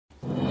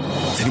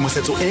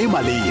tshedimosetso e e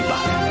maleba,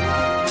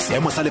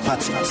 seemo sa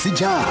lefatshe se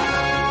jang,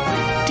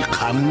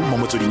 dikgang mo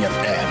Motsweding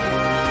FM,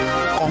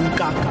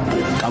 konka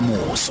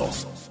bokamoso.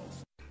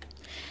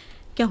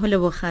 Ke go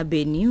leboga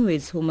Beni o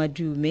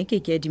etshomadume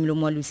ke Keadimilwe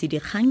Moalusi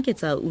dikgang ke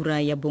tsa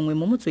ura ya Bongwe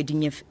mo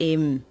Motsweding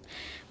FM.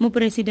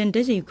 Mopresident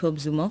Jacob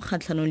Zuma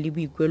kgatlhanong le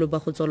boikuelo ba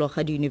go tswalwa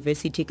ga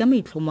di-universiti ka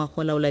maitlhomo a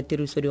go laola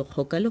tiriso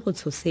dikgoka le go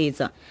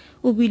tshosetsa.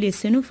 O buile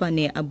seno fa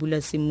ne a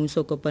bula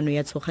semmuso kopano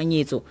ya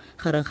tshoganyetso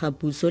gareng ga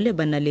puso le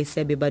bana le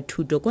seabe ba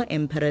thuto kwa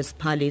Emperor's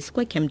Palace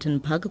kwa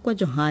Kempton Park kwa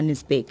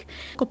Johannesburg.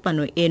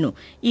 Kopano eno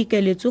e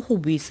ikaeletswe go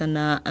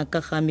buisana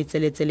ka ga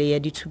metseletsele ya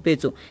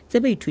ditshupetso tse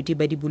baithuti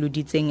ba di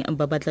boloditseng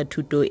ba batla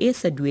thuto e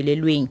sa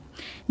duelelweng.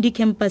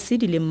 Dikempase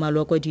di le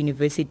mmalwa kwa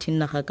di-universiti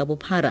naga ka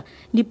bophara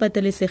di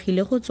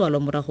patelesegile go tswalwa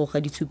morago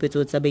ga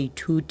ditshupetso tsa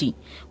baithuti.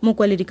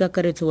 Mokwaledi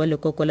kakaretso wa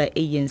lekoko la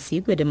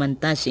ANC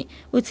Keadimilwe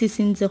o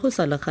tshitsintse go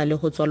sa le gale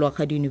go tswalwa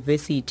ga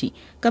di-universiti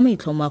ka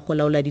maitlhomo a go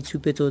laola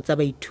ditshupetso tsa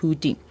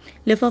baithuti.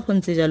 Le fa go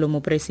ntse jalo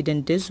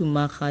Mopresidente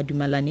Zuma ga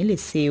dumalane le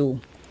seo.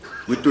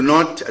 We do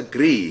not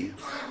agree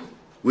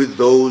with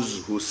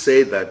those who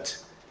say that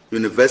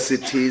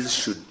universities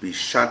should be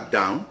shut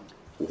down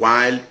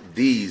while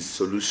these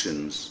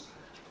solutions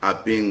are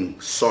being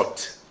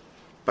sought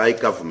by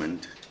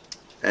government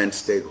and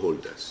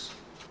stakeholders.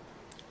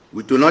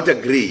 We do not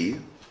agree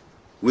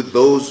with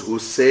those who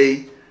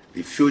say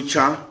the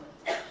future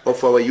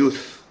of our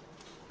youth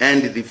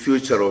and the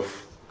future of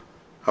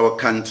our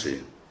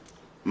country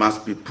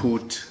must be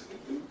put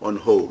on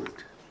hold.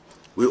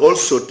 We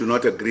also do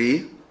not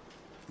agree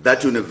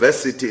that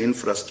university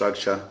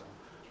infrastructure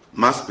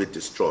must be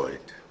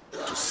destroyed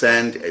to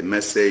send a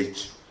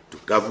message to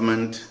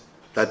government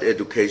that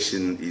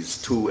education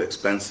is too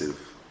expensive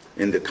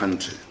in the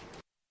country.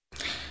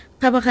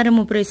 Kabagare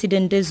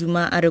Mopresidente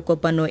Zuma a re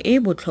kopano e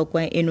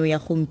botlhokwa eno ya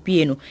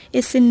gompieno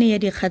e senne ya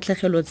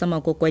dikgatlhegelo tsa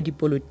makoko a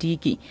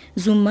dipolotiki.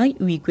 Zuma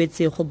o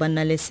ikwetse go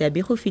bana le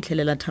seabe go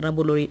fitlhelela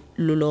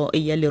tharabololo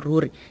ya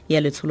leruri ya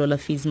letsholo la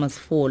Fees Must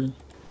Fall.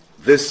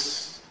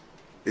 This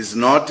is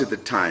not the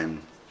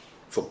time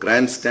for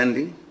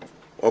grandstanding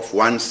of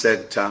one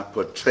sector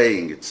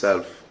portraying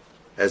itself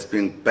as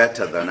being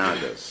better than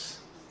others.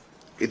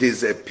 It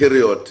is a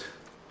period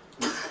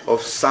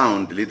of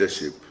sound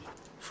leadership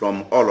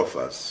from all of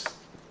us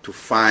to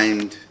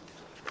find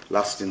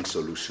lasting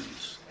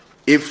solutions.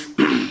 If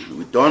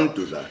we don't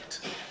do that,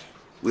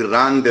 we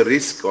run the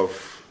risk of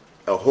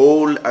a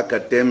whole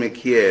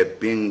academic year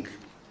being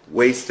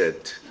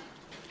wasted.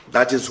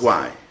 That is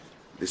why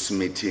this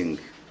meeting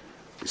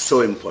is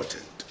so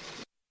important.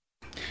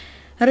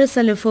 Re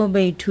sa le fo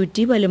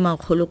baithuti ba le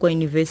makgolo kwa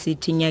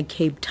University ya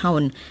Cape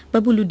Town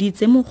ba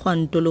boloditse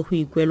mogwanto le go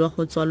ikuelwa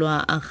go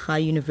tswalwa a ga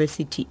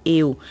university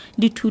eo.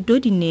 Dithuto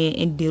di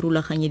ne di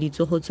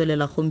rulaganyeditswe go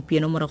tswelela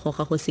gompieno morago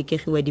ga go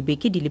sekegiwa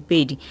dibeke di le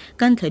pedi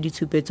ka ntlha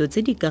ditshupetso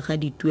tse di ka ga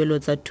dituelo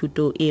tsa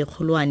thuto e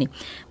kgolwane.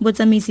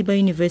 Botsamaisi ba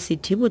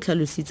university bo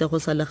tlhalositse go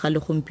sa le gale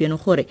gompieno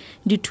gore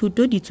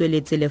dithuto di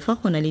tsweletse le fa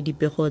gona le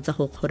dipego tsa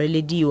go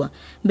kgorelediwa.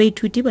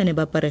 Baithuti ba ne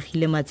ba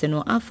paregile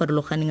matseno a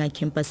farologaneng a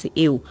campus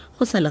eo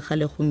go sa le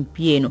gale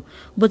gompieno.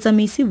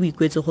 Botsamaisi bo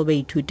ikwetse go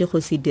baithuti go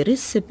se dire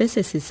sepe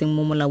se se seng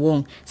mo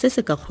molaong se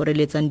se ka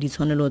kgoreletsang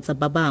ditshwanelo tsa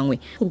ba bangwe.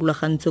 Go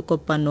rulagantswe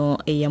kopano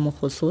ya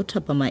mogoso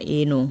thapama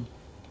eno.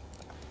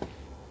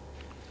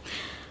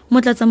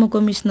 Motlatsa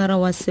mokomišenara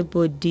wa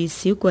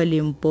sepodisi kwa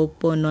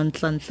Limpopo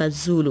Nonhlanhla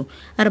Zulu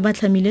a re ba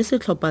tlhamile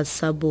setlhopha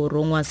sa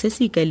borongwa se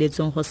se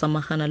ikaeletseng go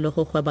samagana le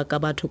go gweba ka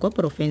batho kwa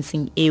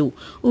porofenseng eo.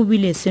 O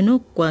bile seno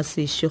kwa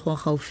Seshego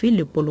gaufi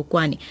le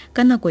Polokwane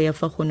ka nako ya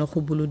fa gone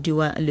go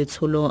bolodiwa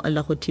letsholo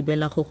la go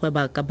thibela go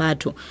gweba ka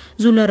batho.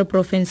 Zulu a re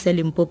porofense ya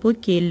Limpopo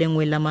ke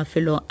lengwe la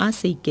mafelo a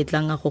se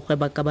iketlang a go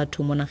gweba ka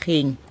batho mo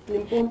nageng.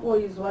 Limpopo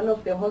is one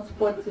of the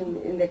hotspots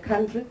in the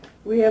country.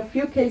 We have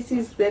few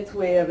cases that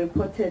were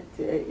reported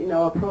in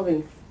our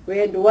province. We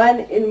had one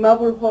in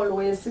Marble Hall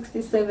where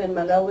 67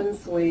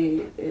 Malawans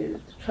were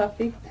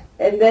trafficked.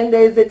 And then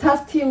there is a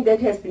task team that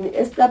has been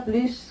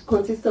established,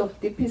 consists of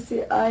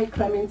DPCI,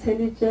 Crime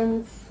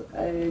Intelligence,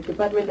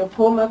 Department of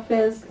Home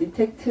Affairs,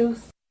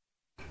 detectives.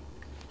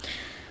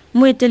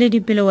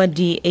 Moeteledipele wa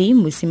DA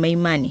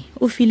Musimaimane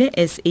o file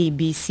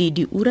SABC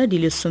di ura di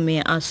le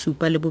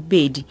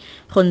 12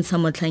 go ntsha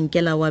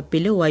motlhankela wa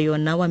pele wa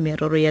yona wa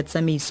merero ya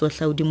tsamaiso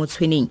hlaodi mo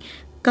tshweneng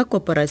ka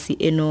koporasi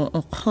eno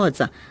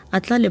kgotsa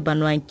a tla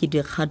lebanwang ke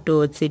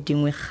dikgato tse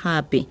dingwe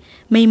gape.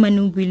 Maimane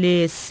o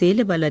buile se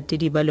le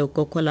balatedi ba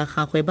lekoko la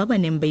gagwe ba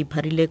baneng ba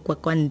ipharile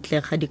kwa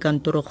ntle ga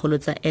dikantorokgolo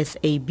tsa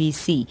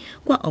SABC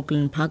kwa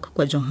Auckland Park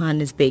kwa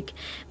Johannesburg.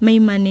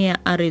 Maimane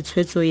a re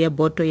tshwetso ya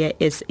boto ya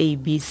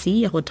SABC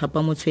ya go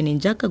thapa motshweneng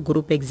jaaka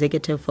Group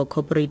Executive for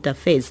Corporate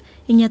Affairs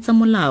e nyatsa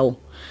molao.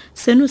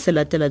 Seno se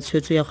latela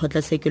tshwetso ya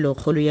kgotlatshekelo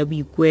kgolo ya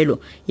boikuelo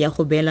ya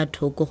go beela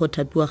thoko go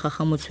thapiwa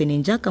ga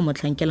motshweneng jaaka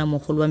motlhankela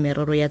mogolo wa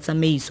merero ya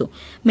tsamaiso.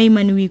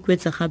 Maimane o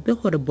ikwetsa gape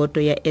gore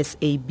boto ya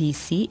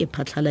SABC e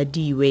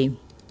phatlhaladiwe.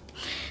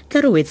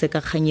 Tla re wetse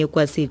ka kganye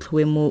kwa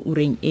setlhowe mo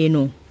ureng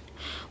eno.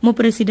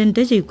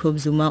 Mopresidente Jacob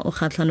Zuma o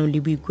kgatlhanong le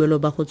boikuelo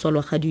ba go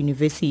tswalwa ga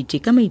di-universiti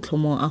ka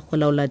maitlhomo a go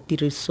laola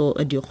tiriso,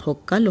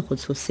 dikgoka le go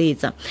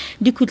tshosetsa.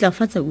 Di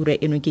khutlafatsa ura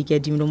eno ke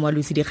Keadimilwe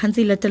Moalusi dikgang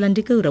tse latelang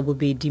di ka ura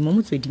bobedi mo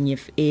Motsweding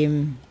FM.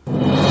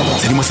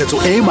 Tshedimosetso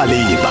e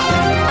maleba.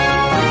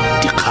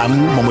 Dikgang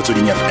mo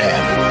Motsweding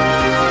FM.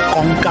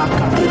 Konka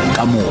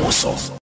bokamoso.